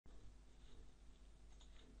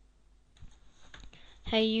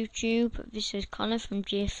Hey YouTube, this is Connor from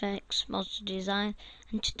GFX Monster Design,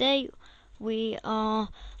 and today we are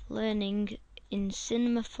learning in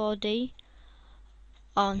Cinema 4D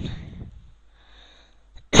on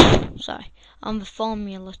on the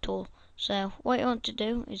formula tool. So what you want to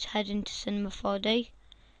do is head into Cinema 4D,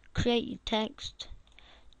 create your text,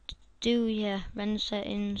 do your render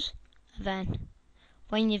settings, and then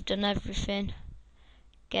when you've done everything,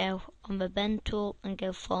 go on the bend tool and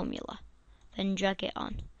go formula. Then drag it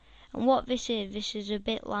on. And what this is a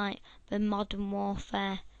bit like the Modern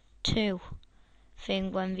Warfare 2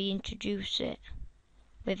 thing when they introduce it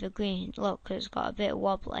with the green. Look, it's got a bit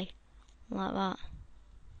wobbly, like that.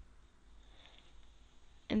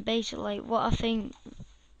 And basically what I think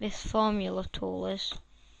this formula tool is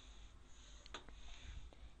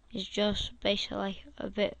just basically a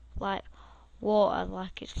bit like water,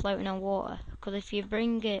 like it's floating on water. Because if you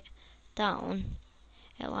bring it down,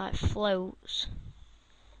 it like floats,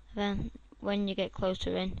 then when you get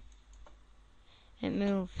closer in it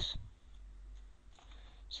moves.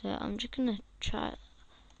 So I'm just gonna try,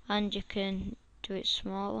 and you can do it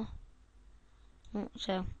smaller.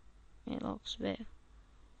 So it looks a bit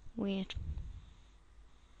weird.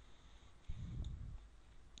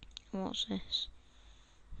 What's this?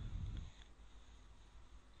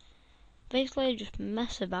 Basically just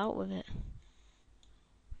mess about with it.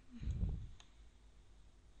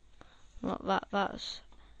 Look, that's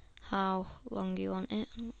how long you want it.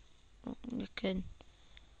 You can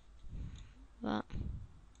that.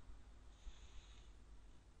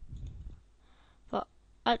 But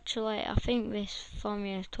actually I think this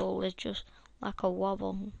formula tool is just like a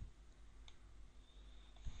wobble.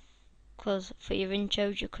 Because for your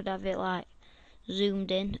intros you could have it like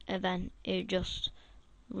zoomed in and then it just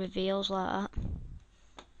reveals like that.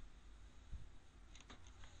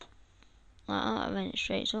 Like that, and then it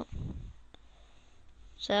straights up.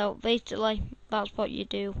 So basically that's what you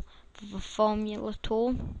do for the formula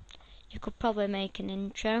tool. You could probably make an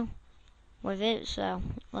intro with it, so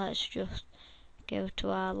let's just go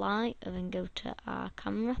to our light and then go to our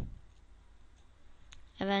camera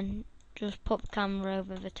and then just put the camera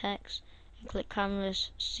over the text and click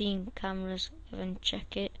cameras, scene cameras, and then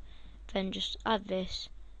check it, then just add this,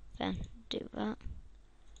 then do that,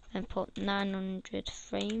 then put 900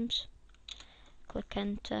 frames, click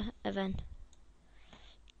enter, and then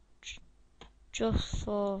just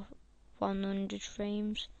for 100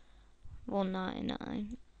 frames,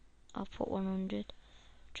 199, I'll put 100,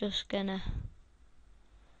 just gonna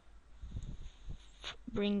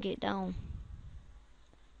bring it down,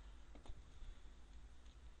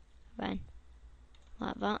 then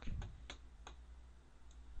like that,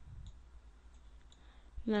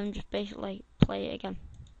 and then just basically play it again.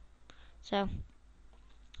 So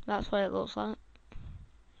that's what it looks like.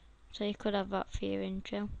 So you could have that for your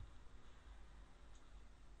intro.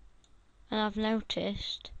 And I've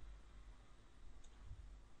noticed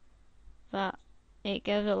that it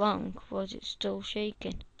goes along but it's still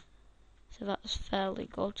shaking, so that's fairly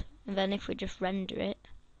good. And then if we just render it,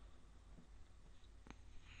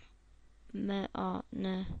 no,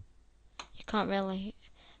 you can't really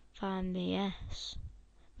find the S,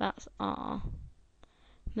 that's R,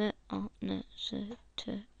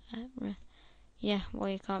 yeah, well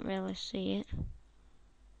you can't really see it,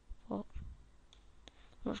 but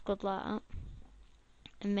looks good like that.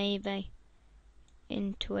 And maybe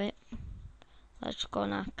into it, let's go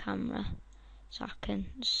on our camera so I can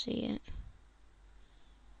see it.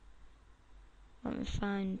 Let me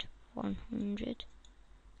find 100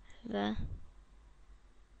 there,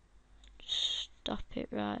 stop it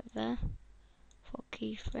right there for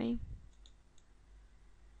keyframe,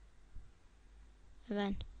 and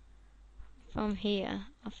then from here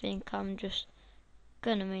I think I'm just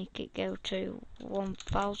gonna make it go to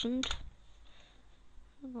 1000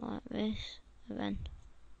 like this, and then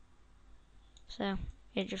so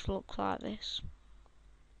it just looks like this.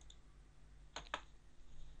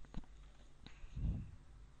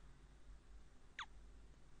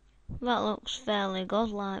 That looks fairly good,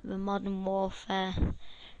 like the Modern Warfare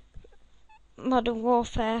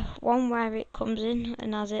 1 where it comes in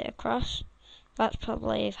and has it across. That's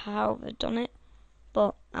probably how they've done it,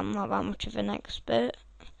 but I'm not that much of an expert.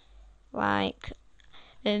 Like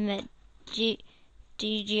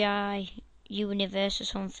DJI Universe or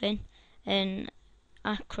something, and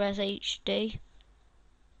Acros HD,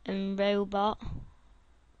 and Robot,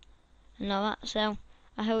 and all that. So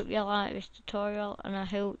I hope you like this tutorial, and I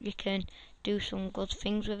hope you can do some good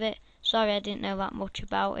things with it. Sorry I didn't know that much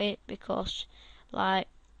about it, because like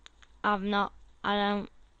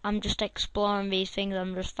I'm just exploring these things,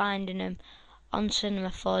 I'm just finding them on Cinema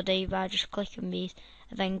 4D by just clicking these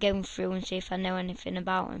and then going through and see if I know anything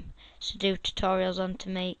about him. So do tutorials on to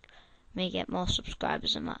make me get more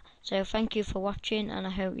subscribers and that. So thank you for watching, and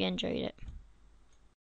I hope you enjoyed it.